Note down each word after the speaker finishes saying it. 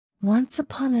Once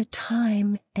upon a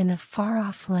time, in a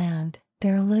far-off land,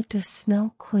 there lived a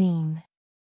Snow Queen.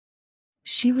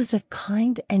 She was a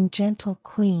kind and gentle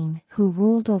queen who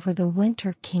ruled over the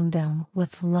Winter Kingdom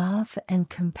with love and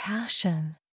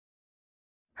compassion.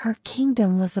 Her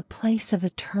kingdom was a place of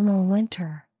eternal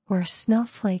winter, where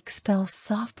snowflakes fell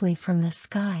softly from the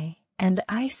sky, and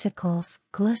icicles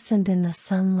glistened in the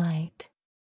sunlight.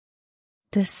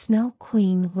 The Snow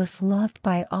Queen was loved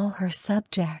by all her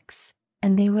subjects,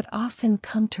 and they would often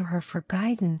come to her for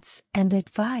guidance and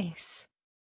advice.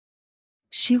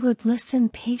 She would listen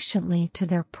patiently to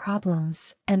their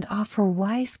problems and offer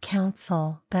wise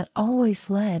counsel that always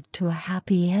led to a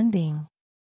happy ending.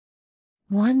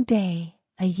 One day,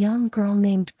 a young girl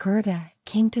named Gerda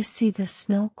came to see the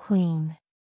Snow Queen.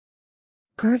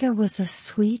 Gerda was a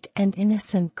sweet and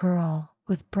innocent girl,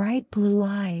 with bright blue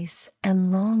eyes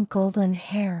and long golden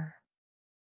hair.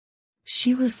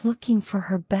 She was looking for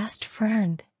her best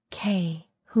friend, Kay,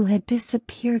 who had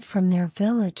disappeared from their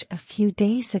village a few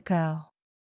days ago.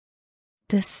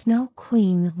 The Snow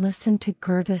Queen listened to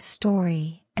Gerda's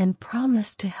story and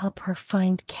promised to help her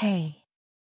find Kay.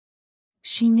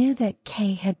 She knew that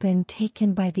Kay had been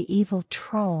taken by the evil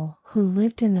troll who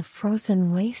lived in the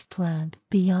frozen wasteland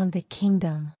beyond the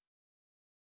kingdom.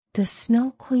 The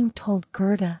Snow Queen told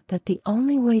Gerda that the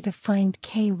only way to find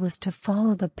Kay was to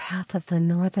follow the path of the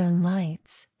northern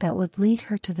lights that would lead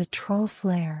her to the troll's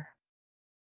lair.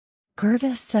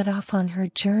 Gerda set off on her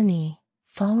journey,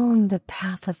 following the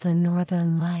path of the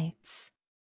northern lights.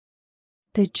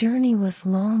 The journey was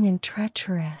long and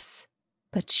treacherous,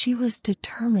 but she was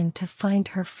determined to find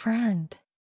her friend.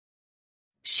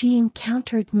 She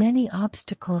encountered many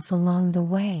obstacles along the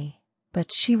way,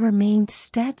 but she remained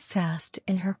steadfast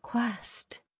in her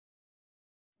quest.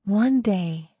 One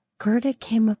day, Gerda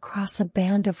came across a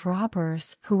band of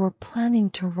robbers who were planning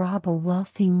to rob a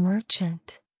wealthy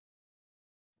merchant.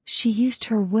 She used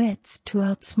her wits to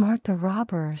outsmart the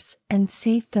robbers and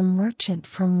save the merchant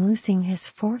from losing his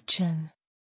fortune.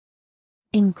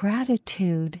 In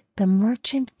gratitude, the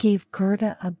merchant gave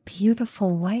Gerda a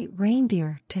beautiful white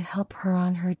reindeer to help her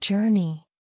on her journey.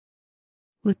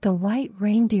 With the white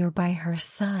reindeer by her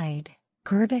side,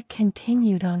 Gerda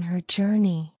continued on her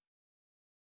journey.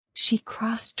 She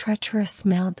crossed treacherous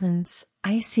mountains,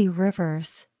 icy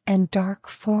rivers, and dark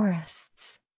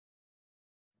forests.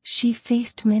 She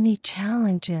faced many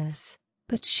challenges,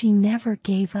 but she never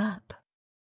gave up.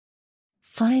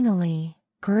 Finally,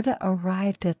 Gerda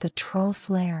arrived at the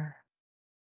troll's lair.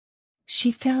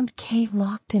 She found Kay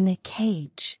locked in a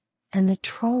cage, and the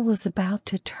troll was about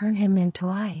to turn him into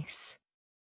ice.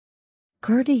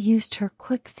 Gerda used her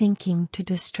quick thinking to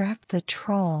distract the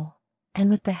troll, and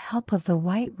with the help of the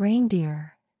white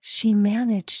reindeer, she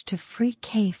managed to free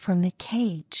Kay from the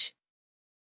cage.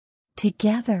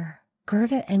 Together,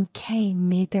 Gerda and Kay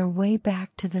made their way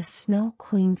back to the Snow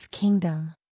Queen's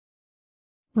kingdom.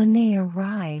 When they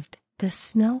arrived, the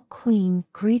Snow Queen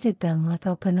greeted them with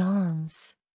open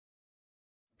arms.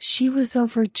 She was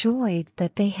overjoyed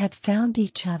that they had found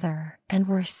each other and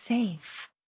were safe.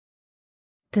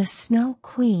 The Snow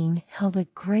Queen held a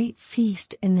great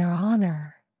feast in their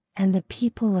honor, and the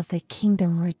people of the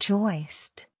kingdom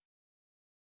rejoiced.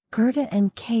 Gerda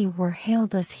and Kay were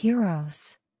hailed as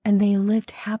heroes, and they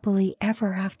lived happily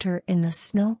ever after in the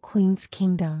Snow Queen's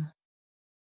kingdom.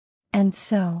 And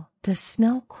so, the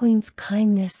Snow Queen's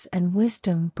kindness and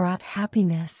wisdom brought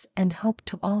happiness and hope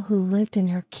to all who lived in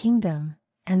her kingdom,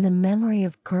 and the memory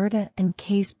of Gerda and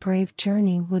Kay's brave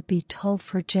journey would be told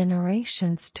for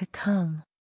generations to come.